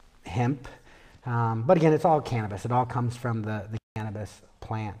hemp. But again, it's all cannabis. It all comes from the cannabis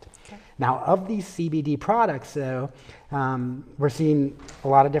plant. Now, of these CBD products, though, we're seeing a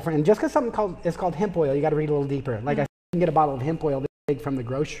lot of different, and just because something is called hemp oil, you got to read a little deeper. Like I said, you can get a bottle of hemp oil this big from the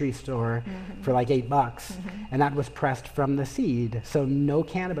grocery store for like $8, and that was pressed from the seed. So no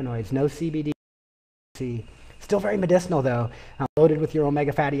cannabinoids, no CBD. Still very medicinal though, loaded with your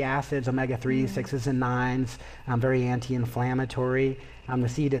omega fatty acids, omega-3s, 6s, and 9s, very anti-inflammatory. The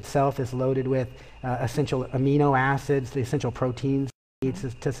seed itself is loaded with essential amino acids, the essential proteins it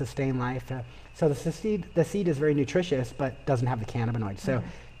needs to sustain life. So the seed is very nutritious, but doesn't have the cannabinoids. So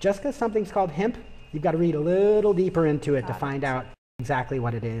just because something's called hemp, you've got to read a little deeper into it to find out exactly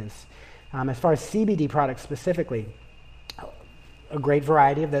what it is. As far as CBD products specifically, a great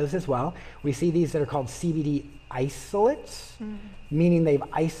variety of those as well. We see these that are called CBD isolates, meaning they've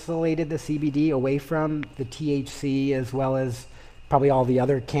isolated the CBD away from the THC as well as probably all the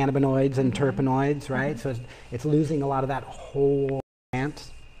other cannabinoids and terpenoids, right? So it's losing a lot of that whole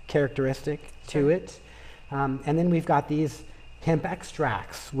plant characteristic to it. And then we've got these hemp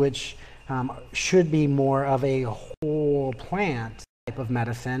extracts, which should be more of a whole plant type of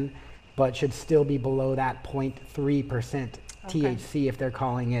medicine, but should still be below that 0.3% THC if they're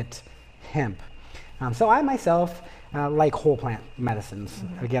calling it hemp. So I myself like whole plant medicines.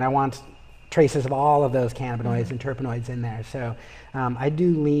 Again, I want traces of all of those cannabinoids and terpenoids in there. So I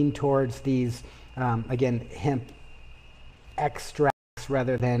do lean towards these, again, hemp extracts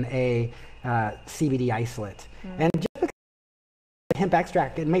rather than a CBD isolate. And just because hemp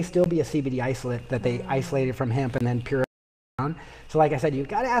extract, it may still be a CBD isolate that they isolated from hemp and then purified. So like I said, you've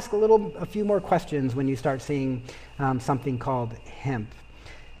got to ask a few more questions when you start seeing something called hemp.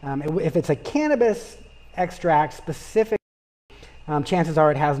 If it's a cannabis extract specific, chances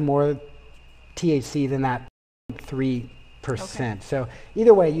are it has more THC than that 3%. So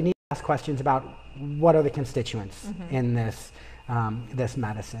either way, you need to ask questions about what are the constituents in this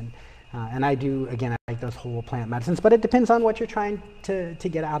medicine. And I do, again, I like those whole plant medicines, but it depends on what you're trying to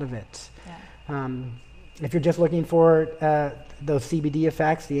get out of it. If you're just looking for those CBD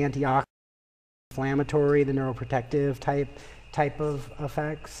effects, the antioxidant, inflammatory, the neuroprotective type of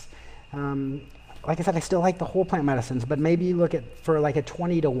effects, like I said, I still like the whole plant medicines, but maybe you look for like a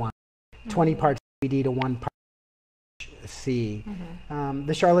 20 to 1, 20 parts CBD to 1 part THC.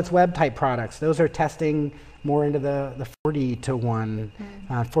 The Charlotte's Web type products, those are testing more into the 40 to 1,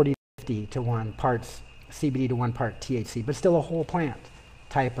 40 to 50 to 1 parts CBD to 1 part THC, but still a whole plant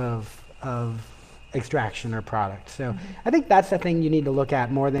type of extraction or product. So I think that's the thing you need to look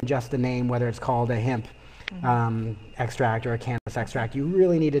at more than just the name, whether it's called a hemp extract or a cannabis extract. You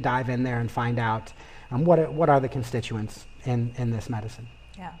really need to dive in there and find out what are the constituents in this medicine.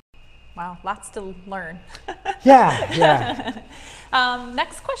 Yeah. Wow, lots to learn. Yeah.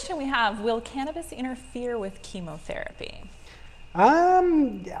 Next question we have, will cannabis interfere with chemotherapy?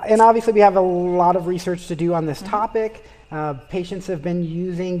 And obviously we have a lot of research to do on this topic. Patients have been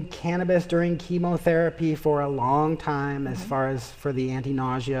using cannabis during chemotherapy for a long time as far as for the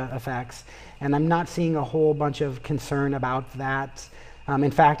anti-nausea effects. And I'm not seeing a whole bunch of concern about that. In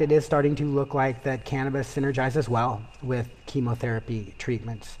fact, it is starting to look like that cannabis synergizes well with chemotherapy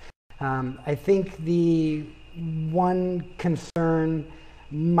treatments. I think the one concern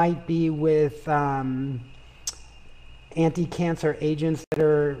might be with anti-cancer agents that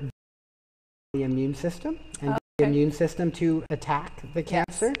are the immune system and the immune system to attack the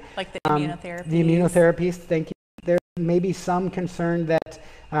cancer. Like the immunotherapies. The immunotherapies, thank you. There may be some concern that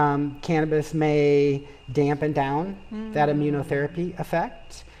cannabis may dampen down that immunotherapy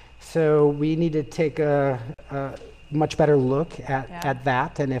effect. So we need to take a much better look at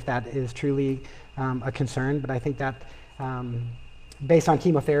that and if that is truly a concern. But I think that based on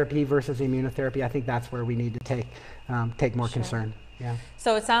chemotherapy versus immunotherapy, I think that's where we need to take more concern. Yeah.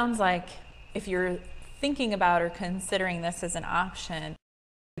 So it sounds like if you're thinking about or considering this as an option,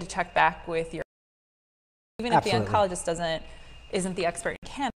 to check back with your, even if the oncologist isn't the expert in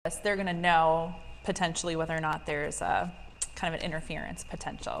cannabis, they're going to know potentially whether or not there's a kind of an interference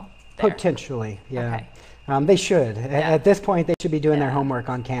potential there. Potentially, yeah. Okay. They should. At this point, they should be doing their homework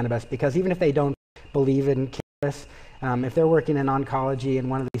on cannabis, because even if they don't believe in cannabis, if they're working in oncology in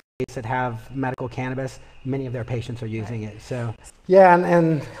one of these states that have medical cannabis, many of their patients are using it. So, yeah,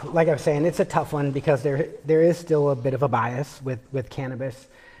 and like I was saying, it's a tough one because there is still a bit of a bias with cannabis.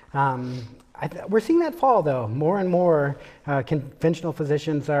 We're seeing that fall, though. More and more conventional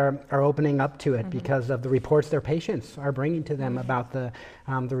physicians are opening up to it because of the reports their patients are bringing to them about the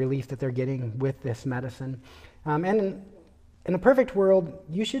relief that they're getting with this medicine. And in a perfect world,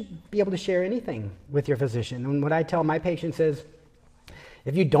 you should be able to share anything with your physician. And what I tell my patients is,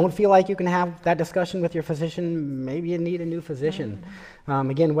 if you don't feel like you can have that discussion with your physician, maybe you need a new physician.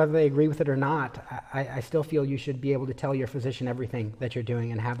 Again, whether they agree with it or not, I still feel you should be able to tell your physician everything that you're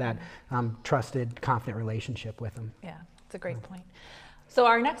doing and have that trusted, confident relationship with them. Yeah, that's a great point. So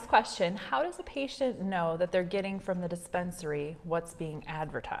our next question, how does a patient know that they're getting from the dispensary what's being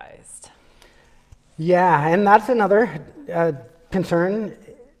advertised? Yeah, and that's another concern.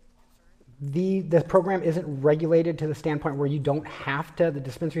 The program isn't regulated to the standpoint where you don't have to, the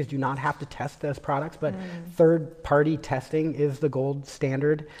dispensaries do not have to test those products, but third-party testing is the gold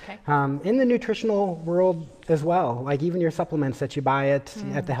standard. In the nutritional world as well, like even your supplements that you buy at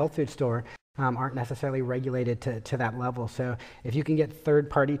the health food store aren't necessarily regulated to that level. So if you can get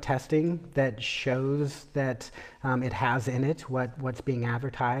third-party testing that shows that it has in it what's being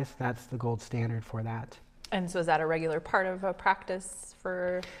advertised, that's the gold standard for that. And so is that a regular part of a practice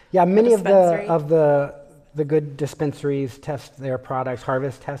for many of the good dispensaries test their products,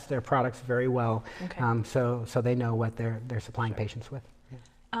 Harvest tests their products very well, so they know what they're supplying patients with.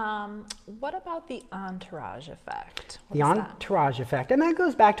 What about the entourage effect? The entourage effect, and that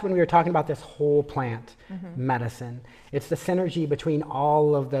goes back to when we were talking about this whole plant medicine. It's the synergy between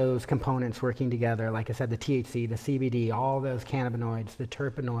all of those components working together. Like I said, the THC, the CBD, all those cannabinoids, the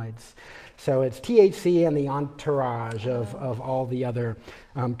terpenoids. So it's THC and the entourage of all the other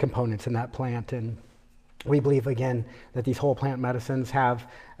components in that plant. And we believe, again, that these whole plant medicines have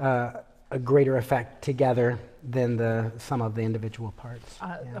a greater effect together than the sum of the individual parts.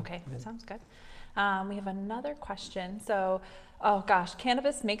 Okay, that sounds good. We have another question. So, oh gosh,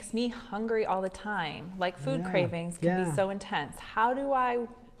 cannabis makes me hungry all the time. Like food cravings can be so intense. How do I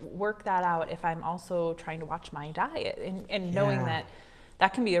work that out if I'm also trying to watch my diet and knowing that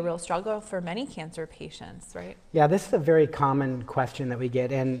can be a real struggle for many cancer patients, right? Yeah, this is a very common question that we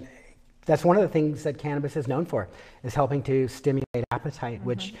get, and that's one of the things that cannabis is known for, is helping to stimulate appetite,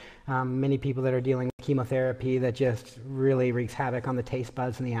 which many people that are dealing with chemotherapy that just really wreaks havoc on the taste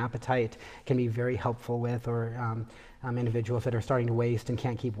buds and the appetite can be very helpful with, or individuals that are starting to waste and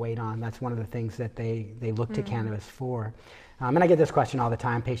can't keep weight on. That's one of the things that they look to cannabis for. And I get this question all the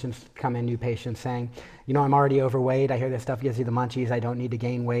time. Patients come in, new patients saying, you know, I'm already overweight. I hear this stuff gives you the munchies. I don't need to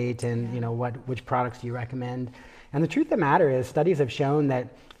gain weight. And, you know, which products do you recommend? And the truth of the matter is, studies have shown that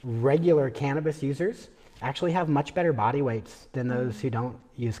regular cannabis users actually have much better body weights than those who don't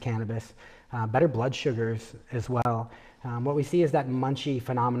use cannabis, better blood sugars as well. What we see is that munchy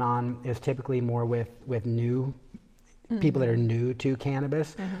phenomenon is typically more with new people that are new to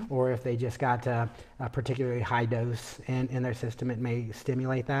cannabis, or if they just got a particularly high dose in their system, it may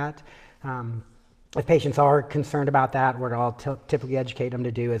stimulate that. If patients are concerned about that, what I'll typically educate them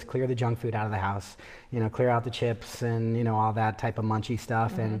to do is clear the junk food out of the house. Clear out the chips and all that type of munchy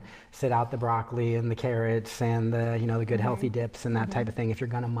stuff, and sit out the broccoli and the carrots and the good healthy dips and that type of thing. If you're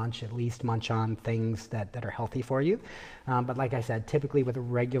going to munch, at least munch on things that are healthy for you. But like I said, typically with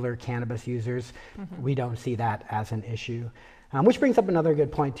regular cannabis users, we don't see that as an issue. Which brings up another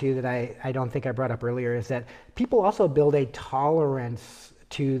good point too that I don't think I brought up earlier, is that people also build a tolerance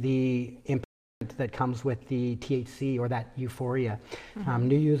to the impact that comes with the THC or that euphoria.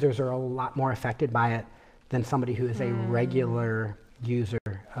 New users are a lot more affected by it than somebody who is a regular user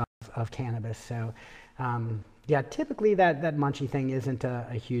of cannabis. So yeah, typically that munchy thing isn't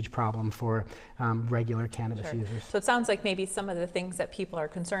a huge problem for regular cannabis users. So it sounds like maybe some of the things that people are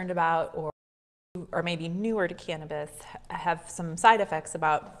concerned about or maybe newer to cannabis have some side effects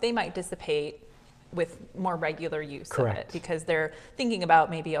about they might dissipate with more regular use of it, because they're thinking about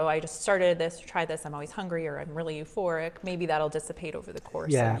maybe, I just started this or tried this, I'm always hungry or I'm really euphoric. Maybe that'll dissipate over the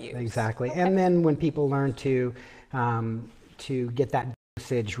course of use. Yeah, exactly. And then when people learn to get that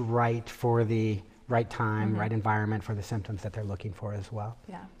dosage right for the right time, right environment for the symptoms that they're looking for as well.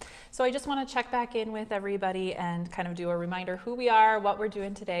 Yeah. So I just want to check back in with everybody and kind of do a reminder who we are, what we're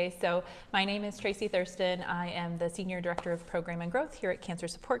doing today. So my name is Tracy Thurston. I am the Senior Director of Program and Growth here at Cancer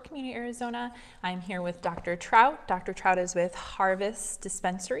Support Community Arizona. I'm here with Dr. Trout. Dr. Trout is with Harvest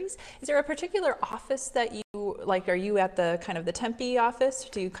Dispensaries. Is there a particular office that you like? Are you at the kind of the Tempe office?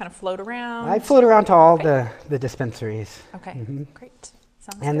 Do you kind of float around? I float around to all the dispensaries. Okay, great.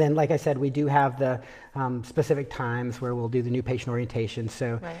 And then, like I said, we do have the specific times where we'll do the new patient orientation.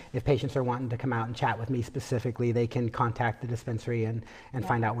 So if patients are wanting to come out and chat with me specifically, they can contact the dispensary and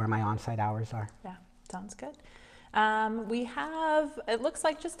find out where my on-site hours are. Yeah, sounds good. We have, it looks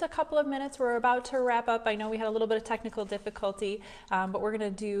like just a couple of minutes. We're about to wrap up. I know we had a little bit of technical difficulty, but we're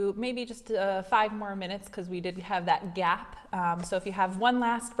going to do maybe just 5 more minutes because we did have that gap. So if you have one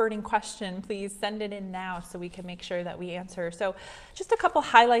last burning question, please send it in now so we can make sure that we answer. So just a couple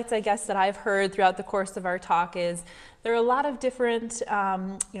highlights, I guess, that I've heard throughout the course of our talk is there are a lot of different,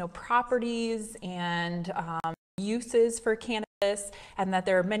 properties and uses for cannabis, and that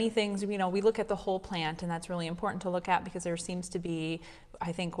there are many things, we look at the whole plant, and that's really important to look at because there seems to be,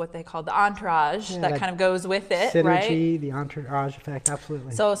 I think, what they call the entourage that kind of goes with it, synergy, right? The entourage effect,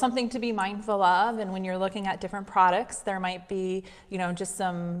 absolutely. So something to be mindful of, and when you're looking at different products, there might be, just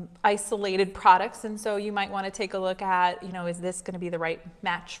some isolated products, and so you might want to take a look at, is this going to be the right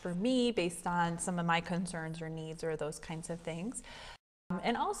match for me based on some of my concerns or needs or those kinds of things.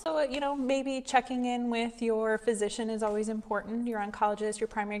 And also, maybe checking in with your physician is always important. Your oncologist, your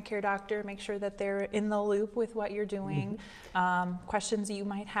primary care doctor, make sure that they're in the loop with what you're doing, questions you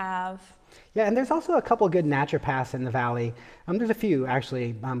might have. Yeah, and there's also a couple good naturopaths in the Valley. There's a few,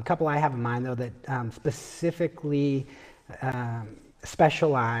 actually. A couple I have in mind, though, that specifically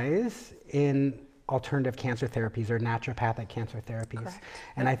specialize in alternative cancer therapies or naturopathic cancer therapies. Correct.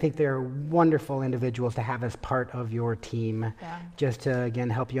 And I think they're wonderful individuals to have as part of your team, just to, again,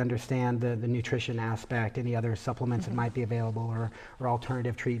 help you understand the nutrition aspect, any other supplements that might be available or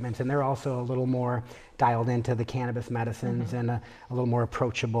alternative treatments. And they're also a little more dialed into the cannabis medicines and a little more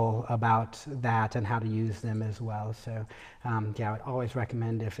approachable about that and how to use them as well. So yeah, I would always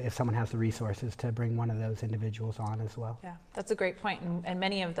recommend if someone has the resources to bring one of those individuals on as well. Yeah, that's a great point. And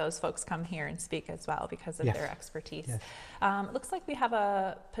many of those folks come here and speak as well because of their expertise. Yes. Looks like we have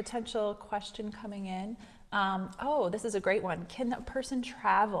a potential question coming in. This is a great one. Can a person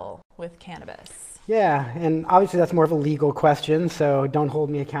travel with cannabis? Yeah, and obviously that's more of a legal question, so don't hold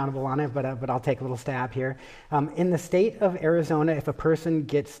me accountable on it, but I'll take a little stab here. In the state of Arizona, if a person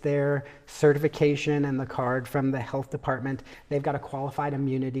gets their certification and the card from the health department, they've got a qualified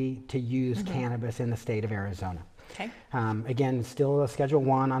immunity to use cannabis in the state of Arizona. Okay. Again, still a Schedule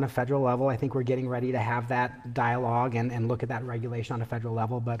 1 on a federal level. I think we're getting ready to have that dialogue and look at that regulation on a federal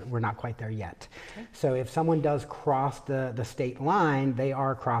level, but we're not quite there yet. Okay. So if someone does cross the state line, they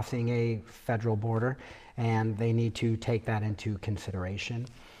are crossing a federal border, and they need to take that into consideration.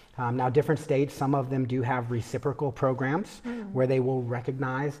 Now, different states, some of them do have reciprocal programs where they will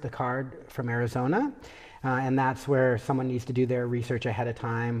recognize the card from Arizona. And that's where someone needs to do their research ahead of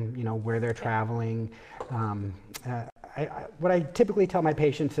time, where they're traveling. What I typically tell my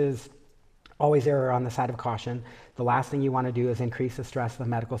patients is always err on the side of caution. The last thing you want to do is increase the stress of a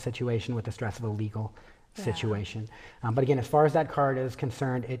medical situation with the stress of a legal situation. But again, as far as that card is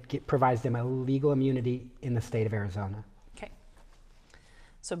concerned, it provides them a legal immunity in the state of Arizona. Okay.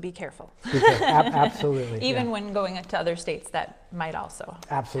 So be careful. Absolutely. Even when going into other states that might also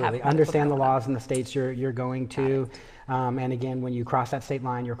absolutely have understand the marijuana. laws in the states you're going to. And again, when you cross that state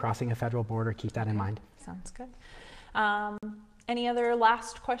line, you're crossing a federal border. Keep that in mind. Sounds good. Any other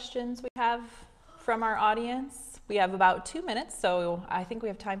last questions we have from our audience? We have about 2 minutes, so I think we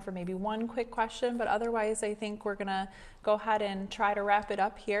have time for maybe one quick question, but otherwise I think we're gonna go ahead and try to wrap it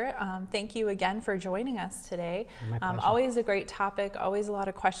up here. Thank you again for joining us today. My pleasure. Always a great topic, always a lot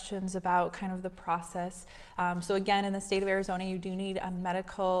of questions about kind of the process. So again, in the state of Arizona, you do need a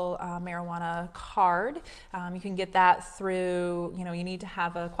medical marijuana card. You can get that through, you need to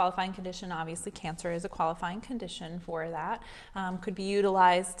have a qualifying condition. Obviously, cancer is a qualifying condition for that. Could be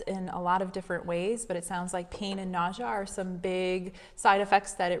utilized in a lot of different ways, but it sounds like pain and nausea are some big side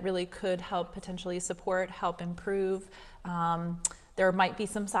effects that it really could help potentially support, help improve. There might be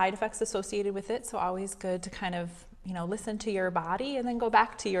some side effects associated with it, so always good to kind of listen to your body and then go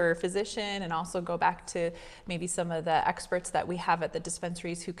back to your physician and also go back to maybe some of the experts that we have at the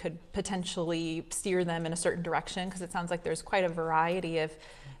dispensaries who could potentially steer them in a certain direction, because it sounds like there's quite a variety of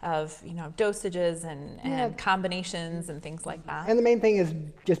dosages and combinations and things like that. And the main thing is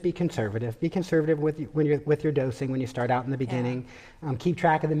just be conservative. Be conservative with your dosing when you start out in the beginning. Keep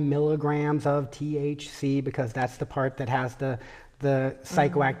track of the milligrams of THC, because that's the part that has the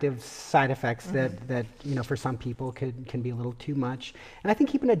psychoactive side effects that for some people can be a little too much. And I think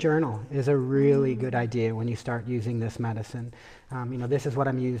keeping a journal is a really good idea when you start using this medicine. This is what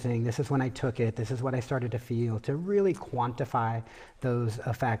I'm using, this is when I took it, this is what I started to feel, to really quantify those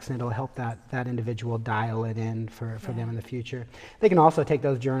effects, and it'll help that individual dial it in for them in the future. They can also take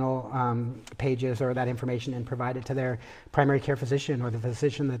those journal pages or that information and provide it to their primary care physician or the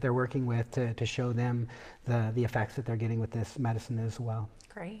physician that they're working with to show them the effects that they're getting with this medicine as well.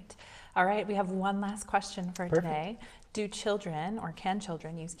 Great. All right, we have one last question for Perfect. today. Do children, or can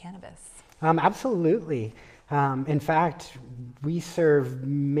children, use cannabis? Absolutely. In fact, we serve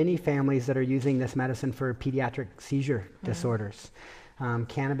many families that are using this medicine for pediatric seizure disorders.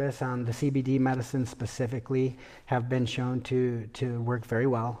 Cannabis, the CBD medicine specifically, have been shown to work very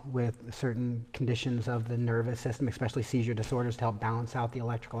well with certain conditions of the nervous system, especially seizure disorders, to help balance out the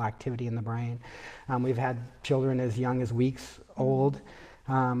electrical activity in the brain. We've had children as young as weeks old,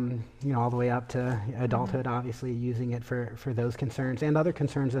 all the way up to adulthood, obviously, using it for those concerns and other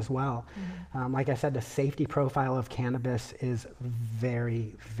concerns as well. Like I said, the safety profile of cannabis is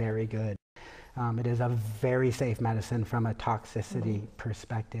very, very good. It is a very safe medicine from a toxicity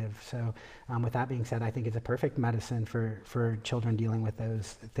perspective. So with that being said, I think it's a perfect medicine for children dealing with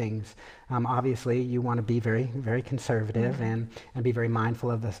those things. Obviously, you want to be very, very conservative and be very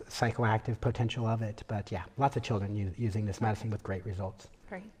mindful of the psychoactive potential of it. But yeah, lots of children using this medicine with great results.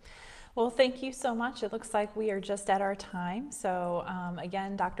 Great. Well, thank you so much. It looks like we are just at our time. So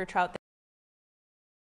again, Dr. Trout,